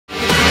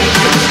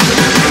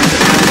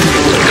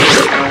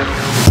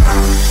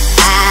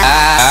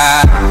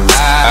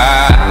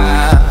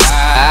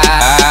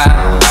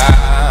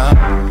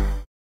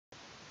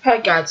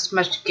Alright guys, it's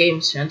Magic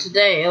Games here, and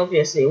today,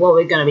 obviously, what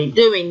we're going to be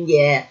doing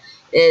here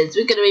is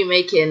we're going to be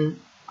making,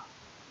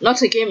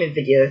 not a gaming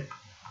video,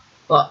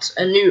 but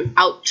a new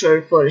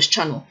outro for this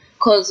channel.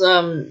 Because,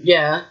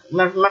 yeah,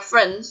 my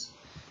friends,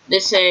 they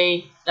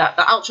say that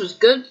the outro is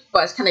good,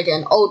 but it's kind of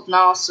getting old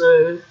now,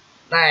 so,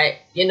 like,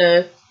 you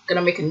know,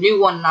 gonna make a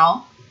new one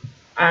now.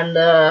 And,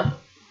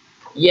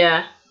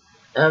 yeah,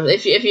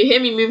 if you hear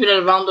me moving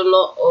it around a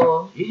lot,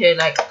 or you hear,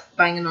 like,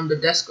 banging on the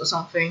desk or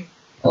something,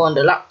 or on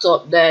the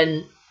laptop,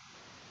 then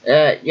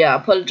yeah, I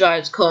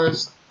apologize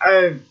because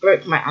I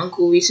broke my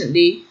ankle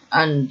recently,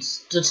 and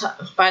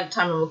by the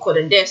time I'm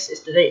recording this,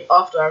 it's the day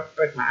after I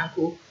broke my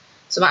ankle.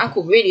 So my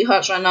ankle really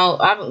hurts right now.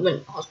 I haven't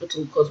went to the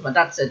hospital because my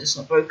dad said it's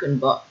not broken,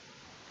 but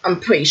I'm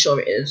pretty sure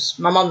it is.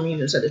 My mum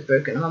even said it's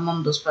broken, and my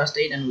mum does first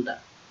aid and all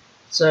that.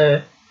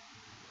 So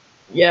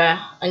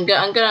yeah, I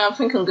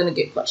think I'm gonna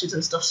get crutches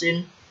and stuff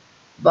soon.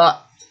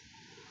 But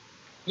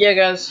yeah,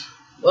 guys,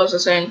 what was I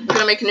saying? I'm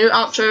gonna make a new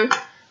outro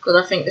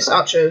because I think this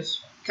outro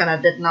is kind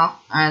of dead now.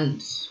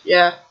 And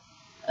yeah,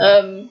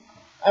 I'm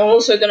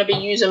also gonna be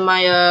using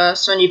my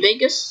Sony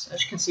Vegas,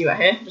 as you can see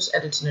right here. Just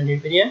editing a new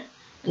video,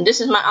 and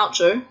this is my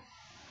outro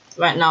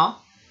right now.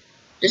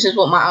 This is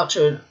what my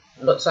outro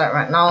looks like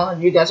right now.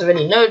 You guys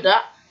already know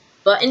that.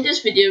 But in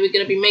this video, we're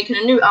gonna be making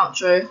a new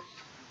outro,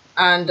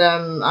 and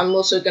I'm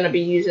also gonna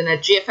be using a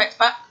GFX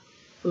pack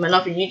from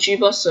another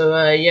YouTuber.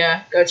 So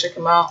yeah, go check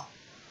him out.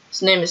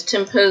 His name is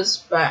Timpers,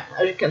 but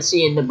as you can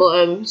see in the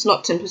bottom, it's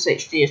not Timpers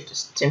HD, it's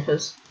just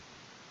Timpers.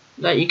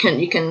 Like you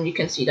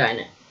can see that in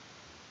it.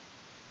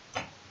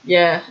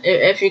 Yeah,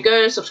 if you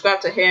go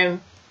subscribe to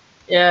him,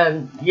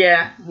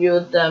 yeah,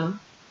 you'd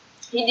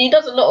he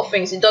does a lot of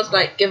things. He does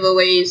like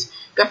giveaways,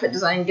 graphic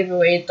design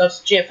giveaways,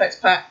 does GFX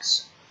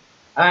packs,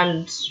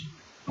 and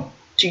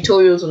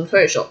tutorials on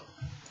Photoshop.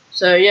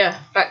 So yeah,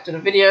 back to the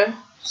video.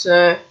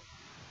 So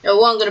yeah,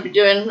 what I'm going to be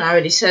doing, I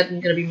already said, I'm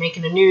going to be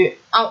making a new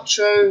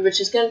outro, which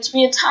is going to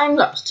be a time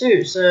lapse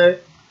too. So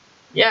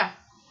yeah,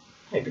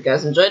 hope you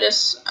guys enjoy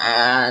this,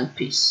 and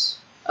peace.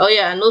 Oh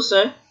yeah, and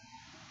also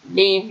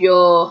leave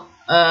your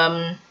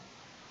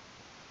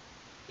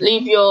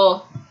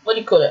what do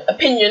you call it,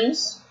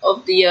 opinions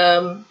of the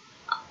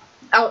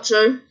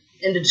outro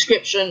in the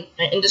description.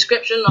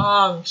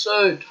 Oh, I'm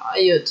so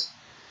tired.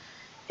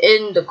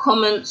 In the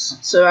comments,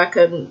 so I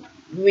can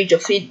read your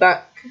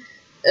feedback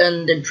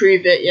and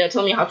improve it. Yeah,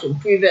 tell me how to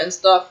improve it and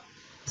stuff.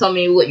 Tell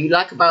me what you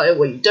like about it,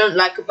 what you don't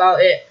like about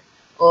it,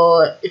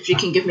 or if you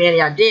can give me any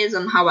ideas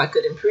on how I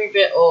could improve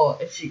it, or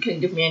if you can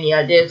give me any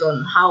ideas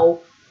on how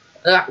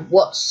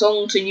what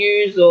song to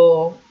use,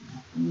 or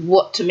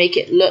what to make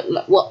it look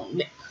like,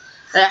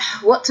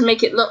 what to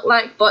make it look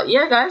like. But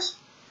yeah, guys,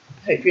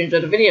 I hope you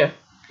enjoyed the video.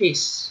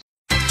 Peace.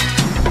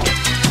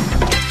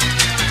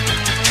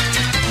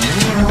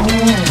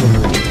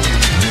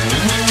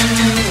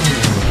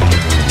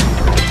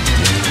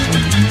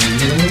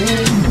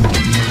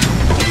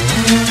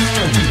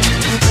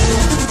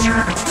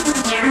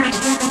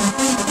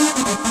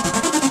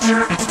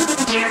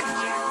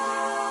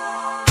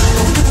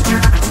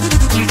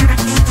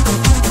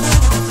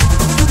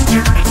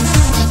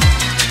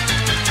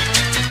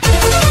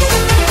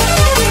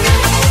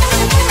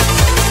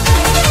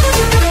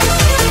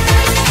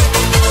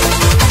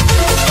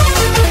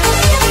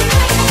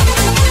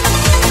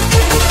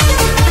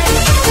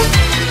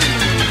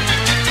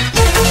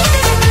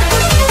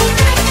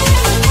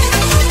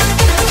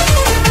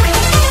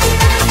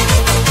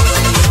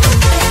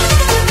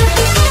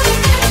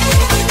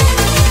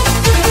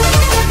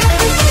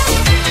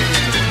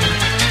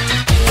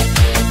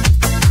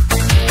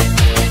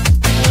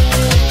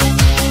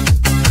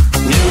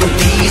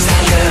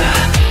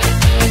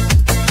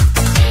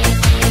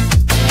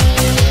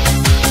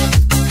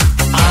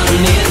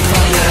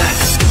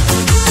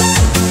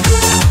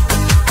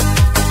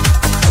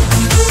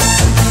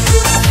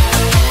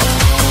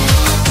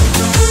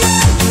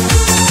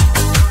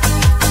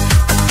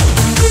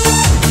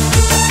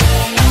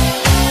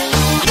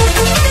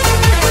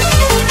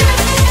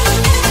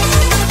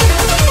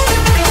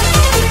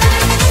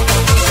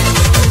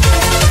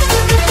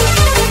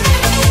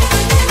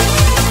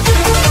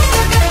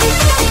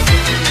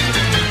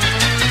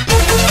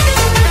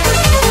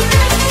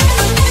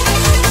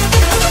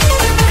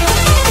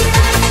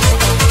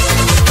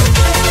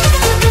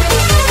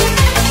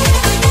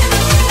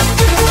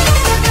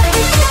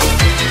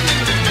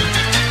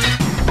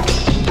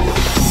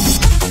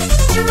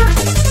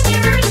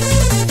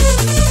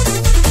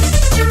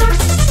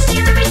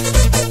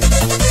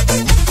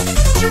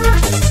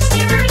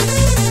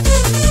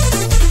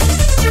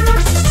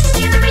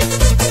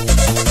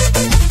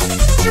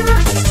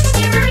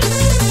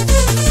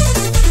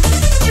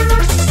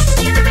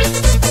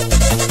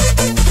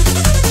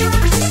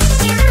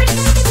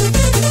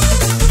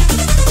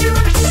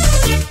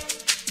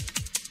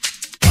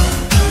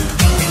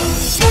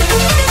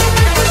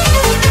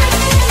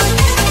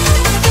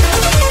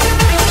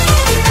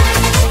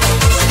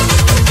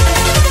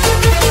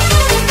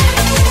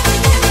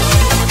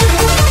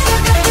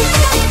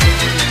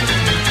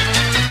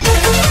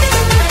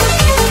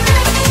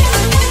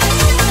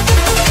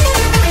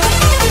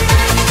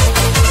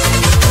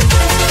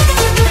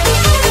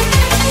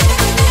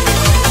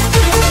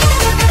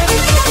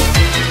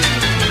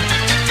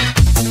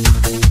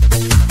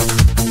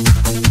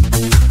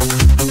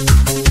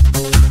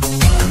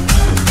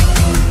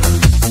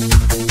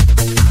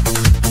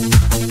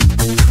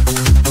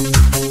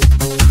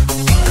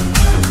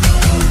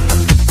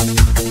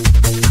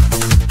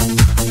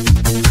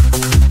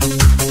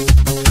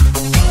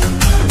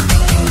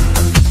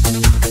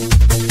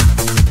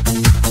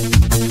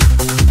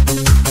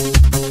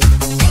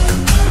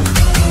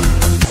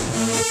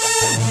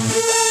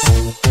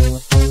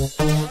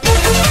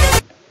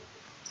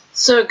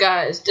 So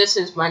guys, this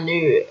is my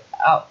new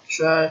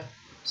outro.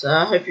 So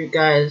I hope you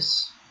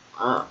guys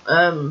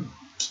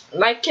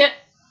like it,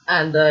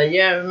 and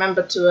yeah,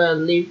 remember to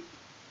leave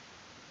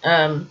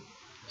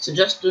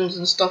suggestions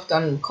and stuff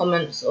down in the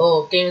comments,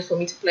 or games for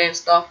me to play and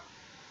stuff.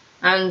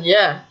 And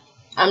yeah,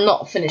 I'm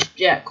not finished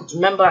yet, because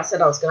remember I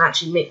said I was gonna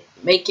actually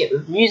make it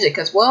with music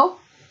as well.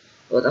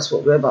 Well, that's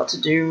what we're about to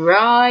do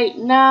right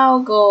now,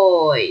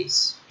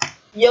 guys.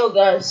 Yo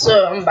guys,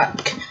 so I'm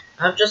back.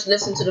 I've just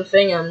listened to the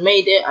thing and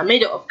made it. I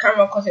made it off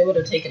camera because it would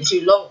have taken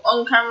too long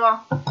on camera.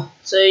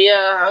 So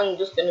yeah, I'm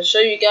just gonna show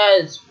you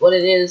guys what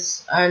it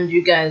is, and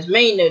you guys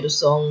may know the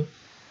song.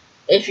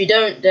 If you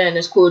don't, then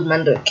it's called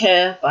Man Don't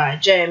Care by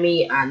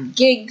Jeremy and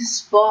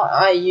Giggs, but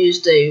I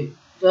used a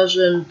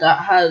version that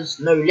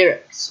has no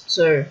lyrics.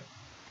 So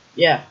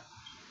yeah,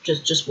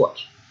 just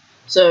watch.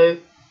 So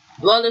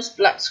while this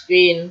black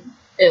screen,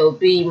 it'll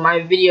be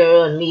my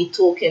video and me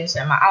talking,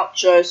 so my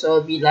outro, so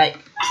it'll be like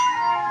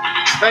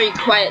very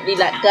quietly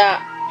like that.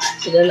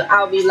 So then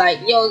I'll be like,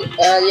 yo,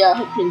 yeah, I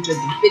hope you enjoyed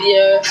the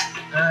video,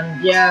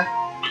 and yeah,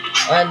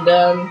 and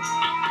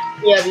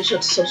yeah, be sure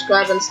to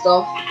subscribe and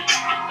stuff,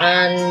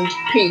 and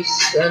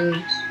peace. And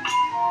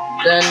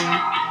then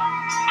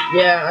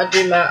yeah, I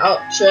do my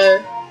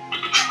outro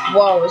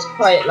while it's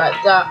quiet like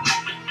that,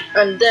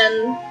 and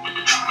then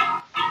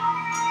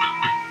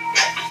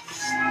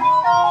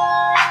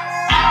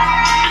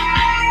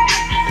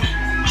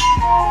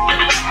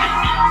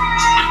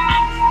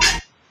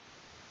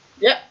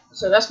yeah,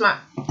 so that's my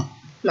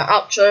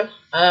outro.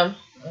 I'm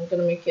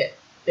gonna make it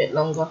a bit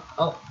longer.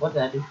 Oh, what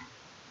did I do?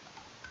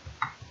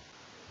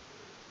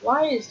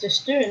 Why is this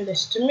doing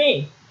this to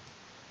me?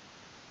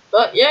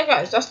 But yeah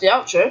guys, that's the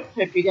outro.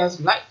 Hope you guys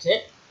liked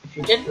it. If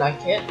you did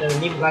like it,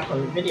 then leave a like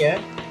on the video.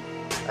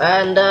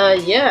 And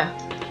yeah,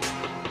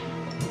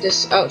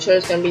 this outro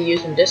is gonna be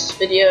used in this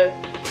video.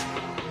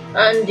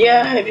 And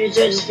yeah, hope you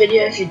enjoyed this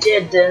video. If you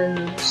did,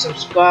 then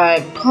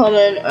subscribe,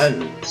 comment,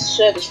 and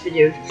share this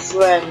video with your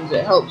friends.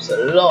 It helps a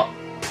lot.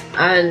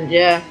 And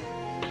yeah,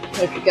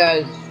 hope you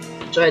guys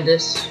enjoyed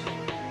this.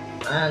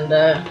 And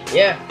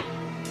yeah,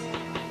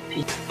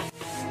 peace.